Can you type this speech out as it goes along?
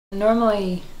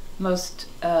Normally, most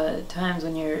times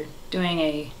when you're doing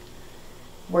a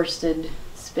worsted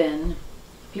spin,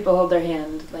 people hold their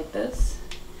hand like this,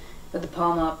 with the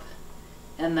palm up,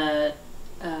 and the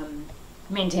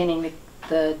maintaining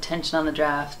the tension on the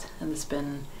draft and the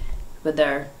spin with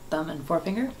their thumb and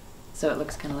forefinger, so it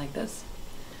looks kind of like this.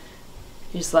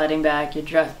 You're sliding back,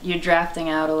 you're drafting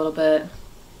out a little bit.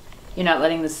 You're not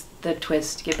letting the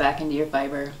twist get back into your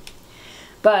fiber.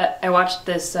 But I watched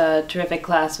this terrific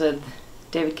class with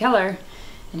David Keller,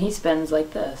 and he spins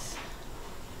like this.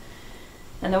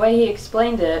 And the way he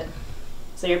explained it,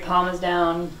 so your palm is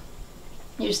down,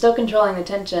 you're still controlling the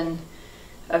tension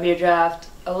of your draft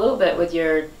a little bit with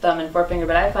your thumb and forefinger,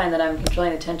 but I find that I'm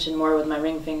controlling the tension more with my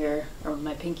ring finger or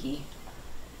my pinky.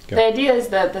 Okay. The idea is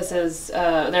that this is,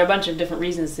 there are a bunch of different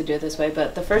reasons to do it this way,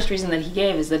 but the first reason that he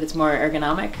gave is that it's more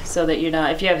ergonomic, so that you're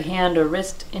not, if you have hand or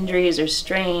wrist injuries or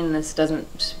strain, this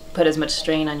doesn't put as much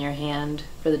strain on your hand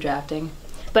for the drafting.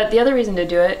 But the other reason to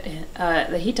do it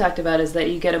that he talked about is that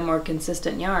you get a more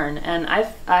consistent yarn. And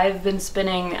I've been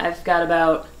spinning, I've got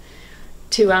about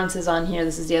 2 ounces on here,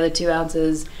 this is the other 2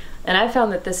 ounces, and I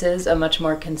found that this is a much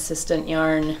more consistent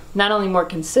yarn. Not only more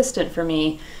consistent for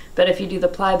me, but if you do the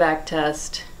plyback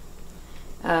test,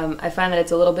 I find that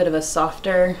it's a little bit of a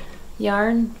softer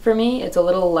yarn for me. It's a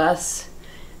little less,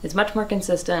 it's much more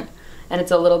consistent, and it's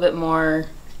a little bit more,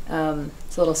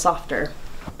 it's a little softer.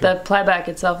 The plyback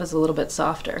itself is a little bit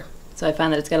softer. So I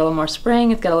find that it's got a little more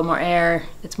spring, it's got a little more air,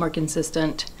 it's more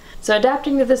consistent. So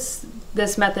adapting to this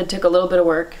method took a little bit of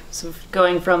work. So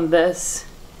going from this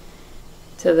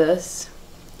to this,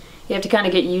 you have to kind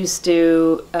of get used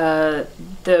to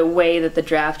the way that the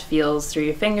draft feels through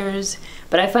your fingers,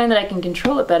 but I find that I can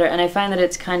control it better, and I find that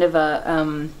it's kind of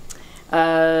a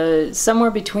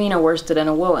somewhere between a worsted and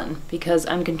a woolen, because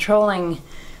I'm controlling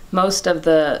most of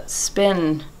the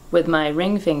spin with my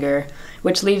ring finger,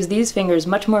 which leaves these fingers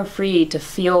much more free to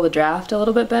feel the draft a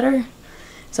little bit better.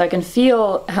 So I can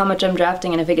feel how much I'm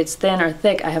drafting, and if it gets thin or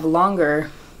thick, I have longer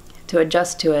to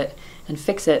adjust to it and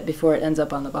fix it before it ends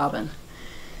up on the bobbin.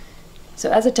 So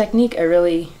as a technique, I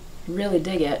really, really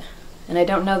dig it, and I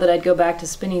don't know that I'd go back to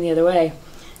spinning the other way.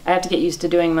 I have to get used to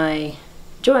doing my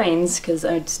joins, because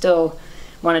I still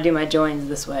want to do my joins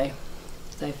this way,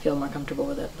 because I feel more comfortable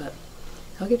with it, but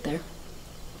I'll get there.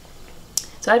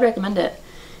 So I'd recommend it.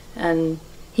 And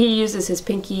he uses his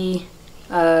pinky.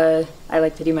 I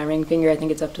like to do my ring finger. I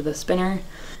think it's up to the spinner.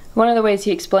 One of the ways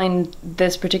he explained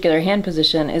this particular hand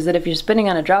position is that if you're spinning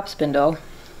on a drop spindle,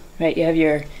 right,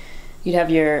 you'd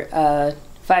have your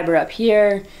fiber up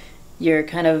here, you're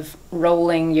kind of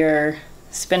rolling your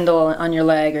spindle on your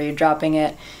leg, or you're dropping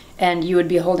it, and you would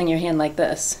be holding your hand like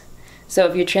this. So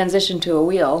if you transition to a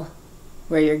wheel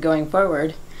where you're going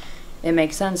forward, it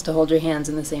makes sense to hold your hands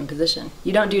in the same position.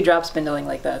 You don't do drop spindling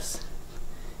like this,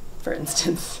 for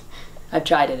instance. I've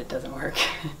tried it, it doesn't work.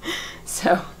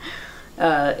 So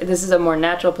this is a more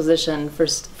natural position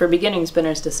for beginning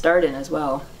spinners to start in as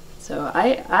well. So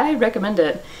I recommend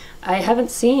it. I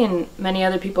haven't seen many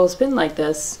other people spin like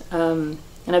this, and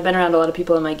I've been around a lot of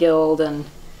people in my guild and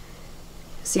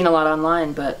seen a lot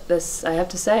online, but this, I have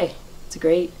to say, it's a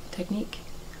great technique.